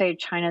would just say,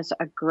 China's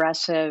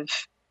aggressive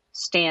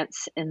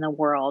stance in the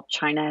world.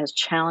 China has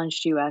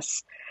challenged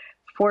U.S.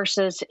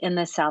 forces in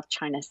the South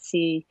China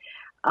Sea.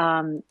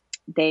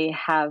 They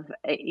have,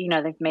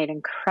 they've made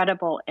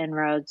incredible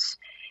inroads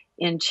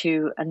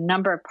into a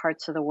number of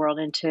parts of the world,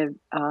 into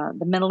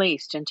the Middle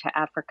East, into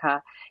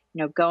Africa,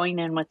 going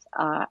in with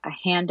a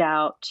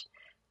handout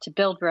to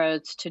build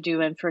roads, to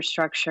do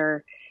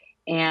infrastructure.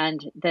 And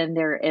then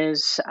there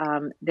is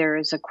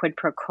a quid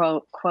pro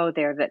quo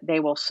there that they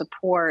will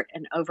support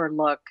and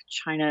overlook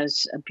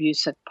China's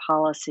abusive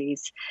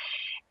policies.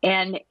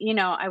 And,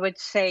 I would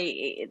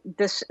say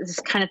this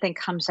kind of thing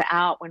comes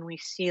out when we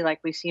see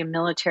a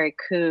military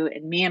coup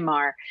in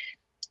Myanmar.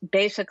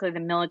 Basically, the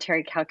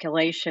military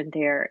calculation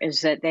there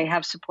is that they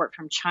have support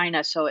from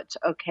China, so it's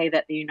okay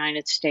that the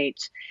United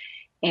States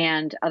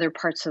and other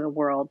parts of the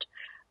world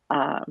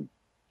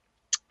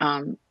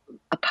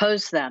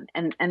oppose them.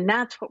 And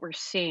that's what we're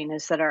seeing,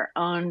 is that our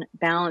own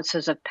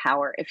balances of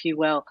power, if you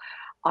will,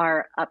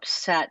 are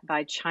upset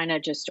by China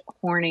just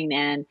horning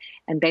in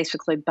and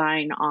basically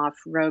buying off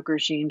rogue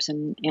regimes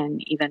and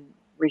even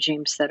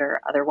regimes that are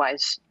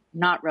otherwise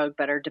not rogue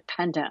but are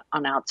dependent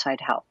on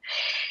outside help.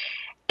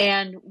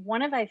 And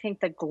one of, I think,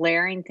 the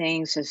glaring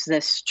things is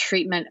this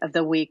treatment of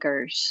the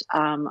Uyghurs.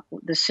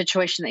 The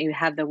situation that you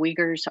have, the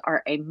Uyghurs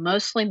are a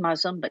mostly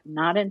Muslim but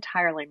not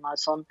entirely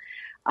Muslim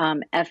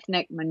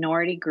ethnic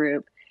minority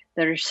group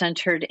that are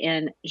centered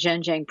in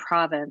Xinjiang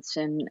province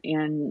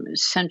in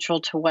central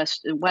to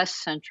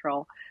west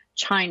central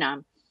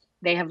China.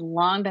 They have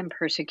long been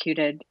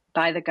persecuted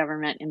by the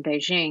government in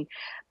Beijing.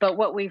 But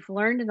what we've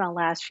learned in the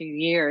last few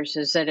years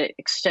is that it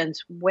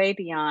extends way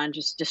beyond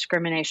just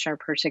discrimination or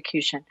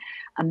persecution.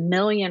 1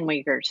 million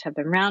Uyghurs have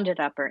been rounded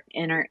up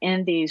and are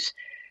in these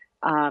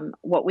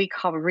what we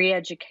call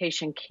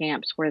re-education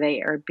camps, where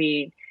they are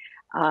being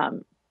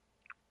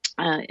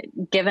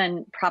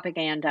given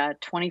propaganda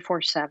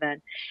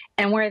 24/7,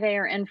 and where they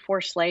are in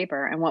forced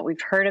labor. And what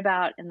we've heard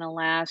about in the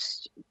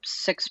last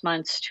 6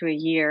 months to a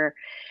year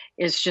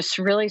is just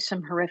really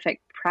some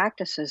horrific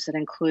practices that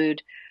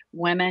include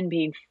women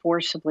being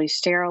forcibly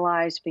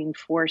sterilized, being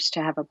forced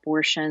to have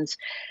abortions.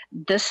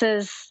 This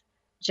is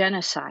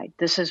genocide.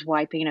 This is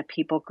wiping a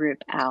people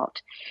group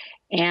out.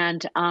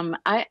 And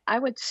I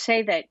would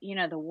say that,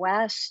 the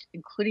West,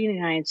 including the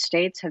United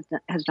States,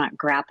 has not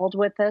grappled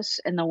with this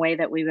in the way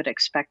that we would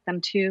expect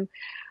them to.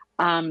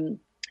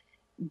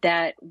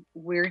 That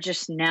we're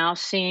just now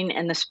seeing,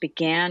 and this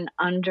began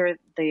under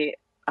the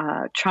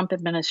Trump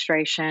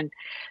administration,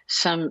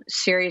 some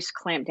serious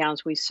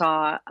clampdowns. We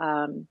saw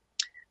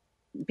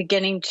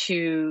beginning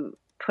to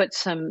put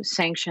some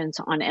sanctions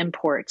on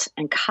imports,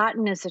 and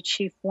cotton is a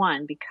chief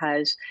one,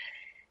 because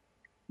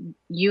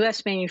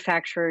U.S.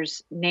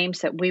 manufacturers,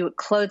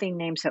 clothing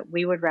names that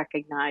we would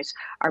recognize,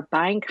 are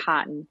buying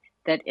cotton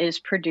that is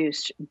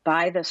produced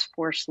by this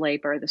forced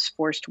labor, this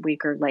forced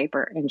Uyghur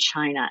labor in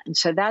China. And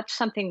so that's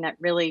something that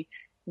really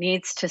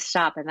needs to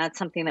stop. And that's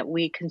something that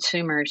we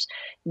consumers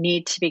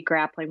need to be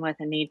grappling with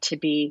and need to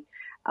be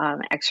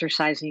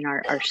exercising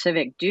our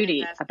civic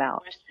duty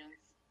about.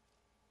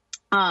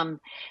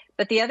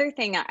 But the other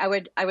thing I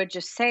would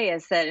just say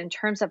is that in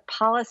terms of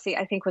policy,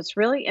 I think what's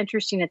really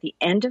interesting at the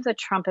end of the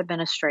Trump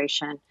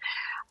administration,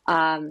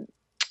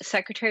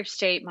 Secretary of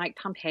State Mike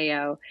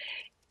Pompeo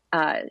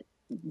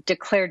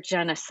declared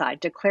genocide,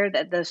 declared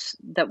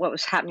that what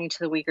was happening to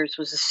the Uyghurs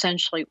was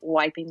essentially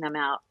wiping them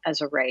out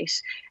as a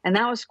race. And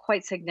that was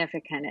quite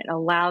significant. It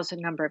allows a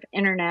number of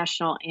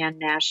international and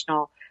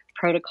national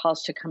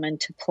protocols to come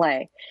into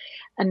play.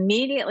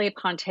 Immediately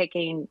upon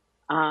taking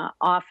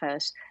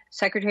office,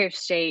 Secretary of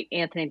State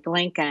Anthony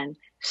Blinken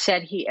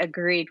said he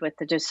agreed with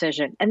the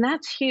decision. And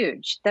that's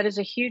huge. That is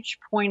a huge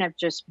point of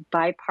just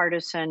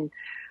bipartisan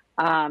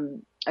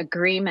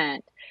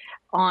agreement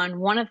on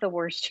one of the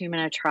worst human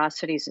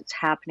atrocities that's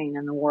happening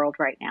in the world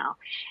right now.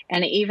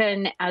 And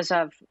even as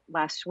of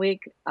last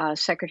week,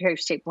 Secretary of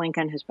State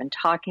Blinken has been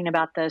talking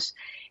about this.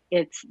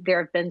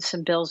 There have been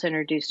some bills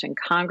introduced in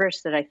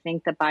Congress that I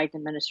think the Biden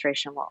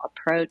administration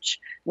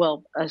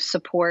will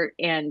support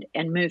and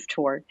move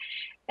toward.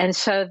 And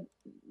so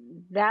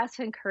that's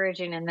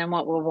encouraging. And then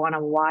what we'll want to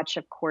watch,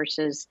 of course,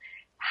 is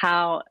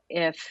how,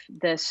 if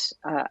this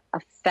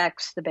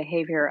affects the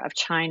behavior of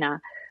China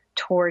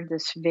toward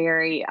this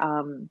very,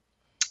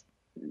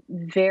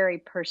 very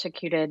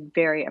persecuted,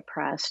 very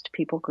oppressed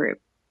people group.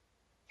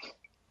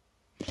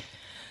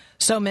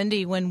 So,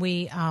 Mindy, when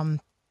we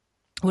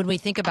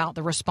think about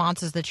the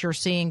responses that you're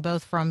seeing,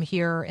 both from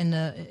here in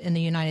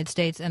the United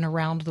States and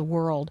around the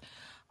world,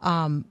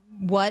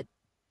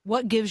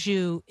 what gives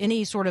you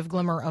any sort of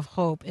glimmer of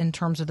hope in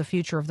terms of the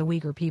future of the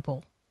Uyghur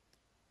people?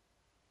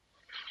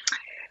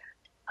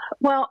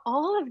 Well,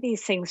 all of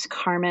these things,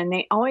 Carmen,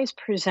 they always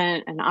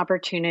present an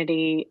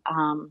opportunity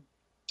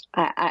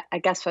I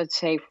guess I'd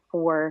say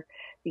for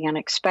the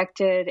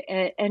unexpected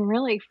and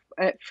really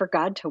for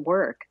God to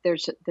work.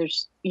 There's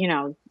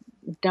no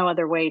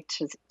other way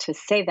to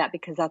say that,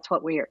 because that's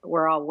what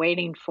we're all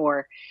waiting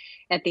for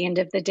at the end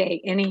of the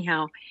day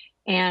anyhow.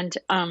 And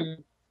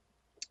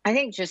I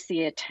think just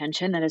the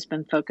attention that has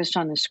been focused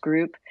on this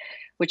group,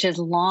 which has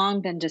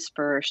long been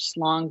dispersed,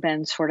 long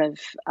been sort of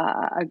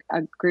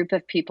a group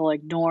of people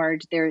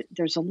ignored.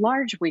 There's a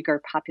large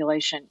Uyghur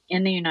population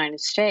in the United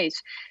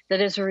States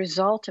that is a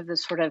result of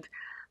this sort of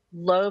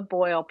low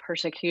boil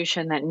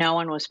persecution that no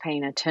one was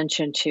paying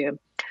attention to.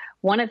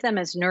 One of them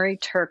is Nuri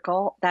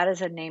Turkle. That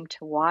is a name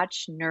to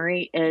watch.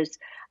 Nuri is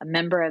a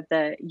member of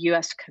the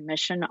U.S.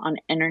 Commission on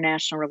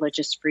International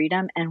Religious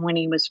Freedom. And when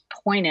he was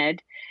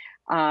appointed,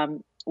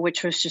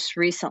 which was just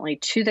recently,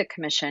 to the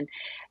commission,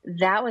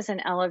 that was an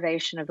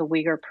elevation of the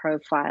Uyghur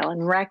profile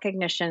and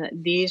recognition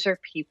that these are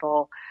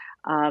people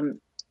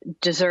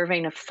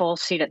deserving a full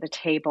seat at the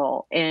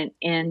table in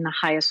the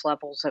highest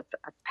levels of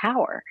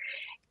power.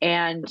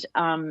 And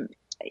I've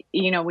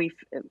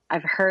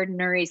heard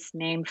Nuri's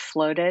name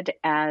floated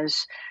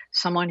as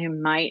someone who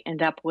might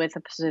end up with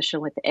a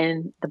position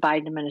within the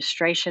Biden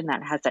administration.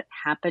 That hasn't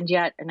happened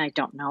yet, and I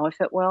don't know if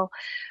it will.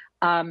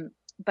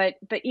 But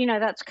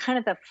that's kind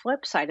of the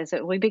flip side, is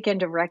that we begin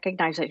to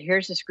recognize that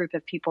here's this group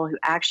of people who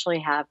actually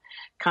have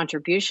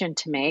contribution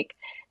to make.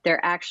 There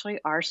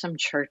actually are some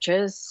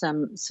churches,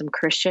 some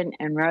Christian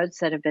inroads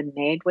that have been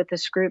made with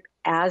this group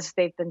as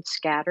they've been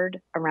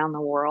scattered around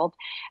the world.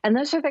 And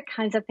those are the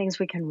kinds of things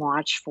we can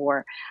watch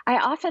for. I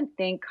often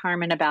think,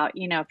 Carmen, about,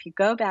 if you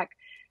go back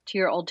to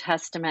your Old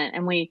Testament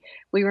and we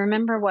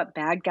remember what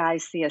bad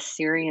guys the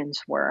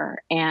Assyrians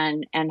were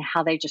and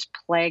how they just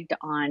plagued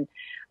on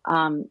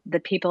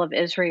the people of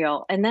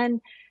Israel. And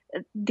then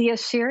the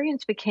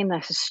Assyrians became the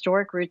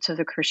historic roots of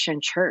the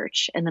Christian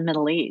church in the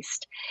Middle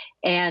East.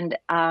 And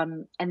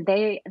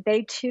they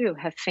too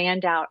have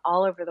fanned out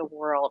all over the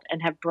world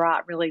and have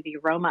brought really the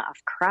aroma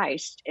of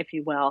Christ, if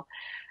you will,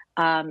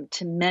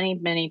 to many,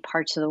 many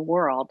parts of the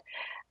world.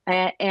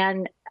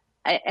 And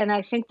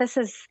I think this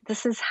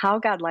is how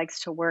God likes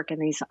to work, in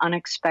these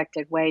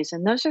unexpected ways.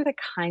 And those are the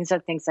kinds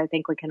of things I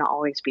think we can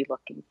always be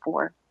looking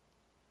for.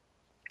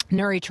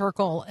 Nuri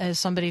Turkle is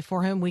somebody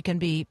for whom we can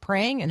be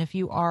praying, and if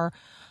you are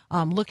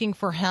looking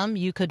for him,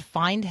 you could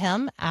find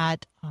him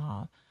at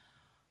the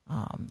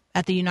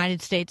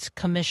United States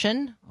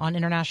Commission on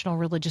International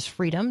Religious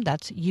Freedom.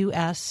 That's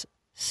uscirf.gov,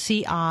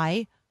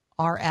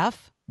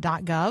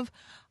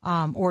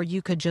 or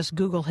you could just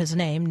Google his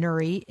name,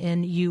 Nuri,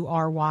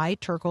 N-U-R-Y,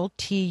 Turkle,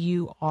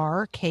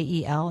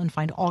 T-U-R-K-E-L, and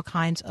find all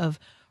kinds of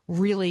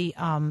really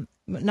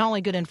not only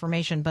good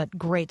information, but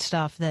great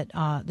stuff that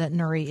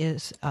Nuri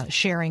is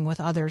sharing with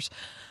others.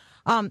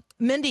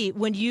 Mindy,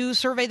 when you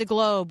survey the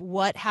globe,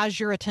 what has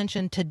your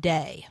attention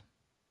today?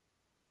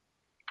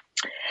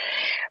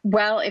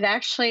 Well, it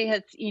actually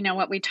has,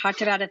 what we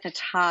talked about at the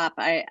top.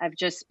 I've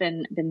just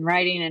been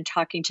writing and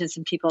talking to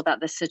some people about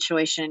the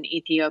situation in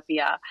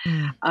Ethiopia.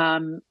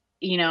 And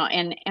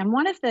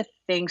one of the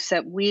things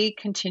that we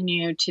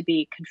continue to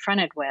be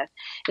confronted with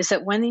is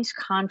that when these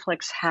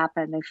conflicts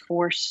happen, they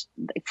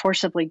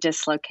forcibly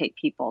dislocate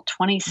people.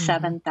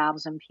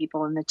 27,000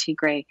 people in the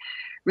Tigray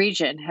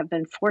region have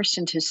been forced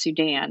into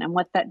Sudan. And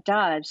what that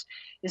does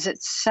is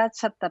it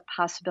sets up the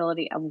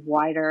possibility of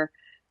wider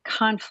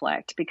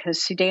conflict,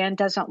 because Sudan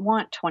doesn't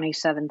want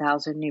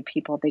 27,000 new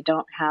people. They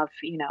don't have,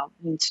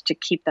 means to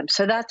keep them.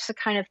 So that's the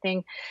kind of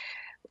thing.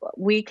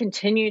 We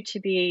continue to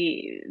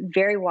be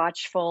very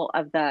watchful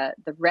of the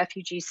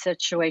refugee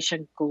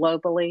situation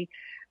globally.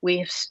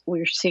 We're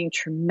seeing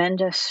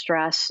tremendous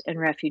stress in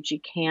refugee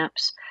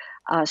camps.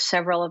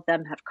 Several of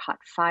them have caught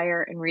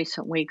fire in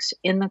recent weeks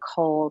in the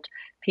cold.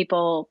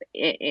 People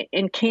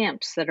in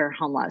camps that are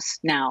homeless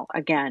now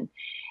again.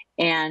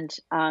 And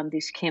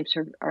these camps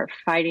are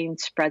fighting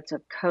spreads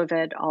of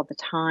COVID all the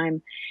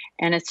time.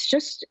 And it's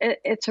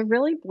a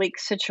really bleak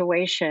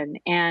situation.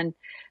 And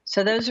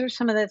so those are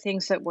some of the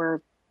things that we're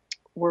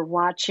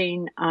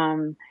watching,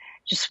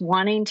 just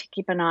wanting to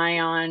keep an eye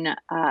on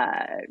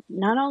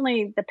not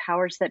only the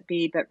powers that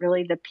be, but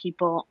really the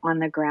people on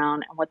the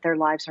ground and what their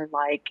lives are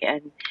like,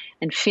 and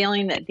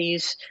feeling that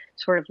these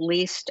sort of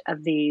least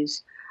of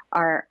these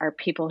are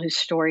people whose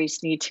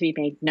stories need to be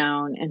made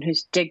known and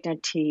whose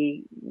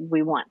dignity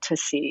we want to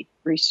see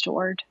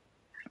restored.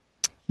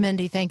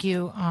 Mindy, thank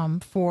you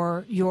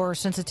for your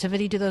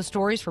sensitivity to those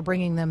stories, for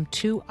bringing them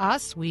to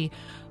us. We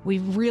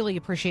really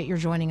appreciate your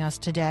joining us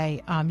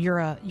today. You're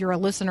a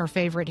listener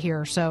favorite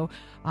here, so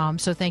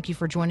thank you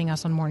for joining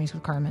us on Mornings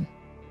with Carmen.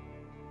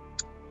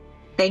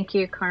 Thank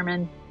you,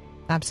 Carmen.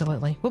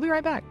 Absolutely. We'll be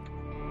right back.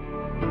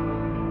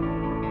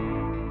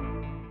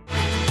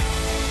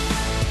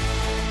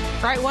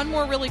 All right, one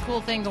more really cool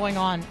thing going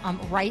on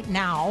right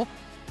now.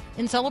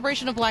 In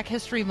celebration of Black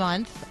History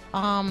Month,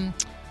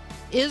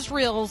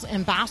 Israel's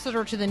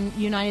ambassador to the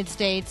United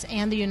States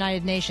and the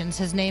United Nations,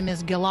 his name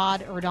is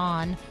Gilad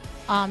Erdan.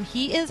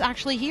 He is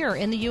actually here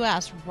in the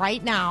U.S.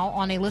 right now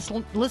on a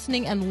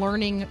listening and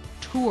learning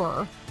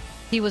tour.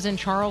 He was in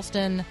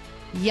Charleston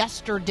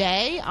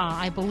yesterday.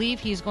 I believe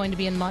he's going to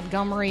be in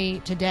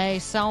Montgomery today,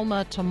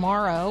 Selma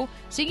tomorrow,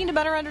 seeking to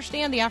better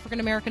understand the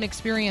African-American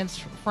experience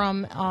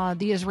from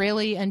the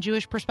Israeli and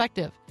Jewish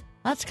perspective.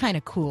 That's kind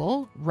of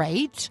cool,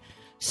 right?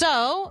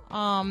 So,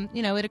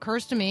 it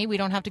occurs to me we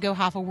don't have to go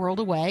half a world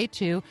away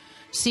to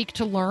seek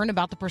to learn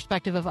about the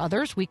perspective of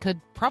others. We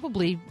could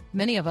probably,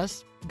 many of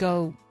us,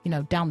 go,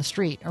 down the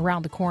street,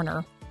 around the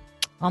corner,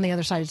 on the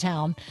other side of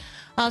town.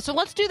 So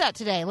let's do that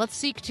today. Let's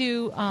seek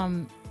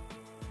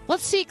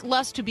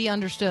less to be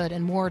understood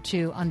and more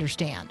to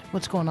understand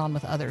what's going on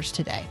with others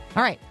today.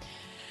 All right.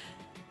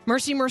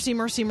 Mercy, mercy,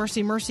 mercy,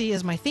 mercy, mercy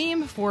is my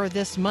theme for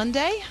this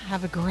Monday.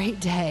 Have a great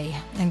day,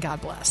 and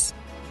God bless.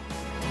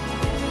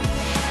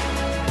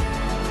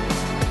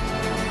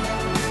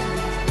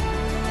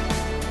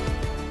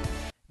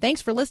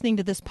 Thanks for listening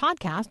to this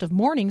podcast of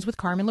Mornings with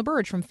Carmen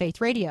LaBerge from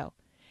Faith Radio.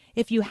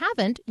 If you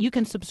haven't, you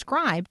can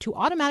subscribe to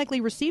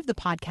automatically receive the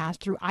podcast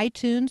through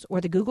iTunes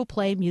or the Google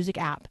Play Music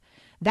app.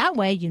 That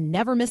way you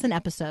never miss an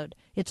episode.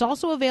 It's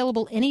also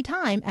available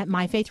anytime at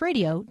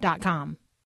myfaithradio.com.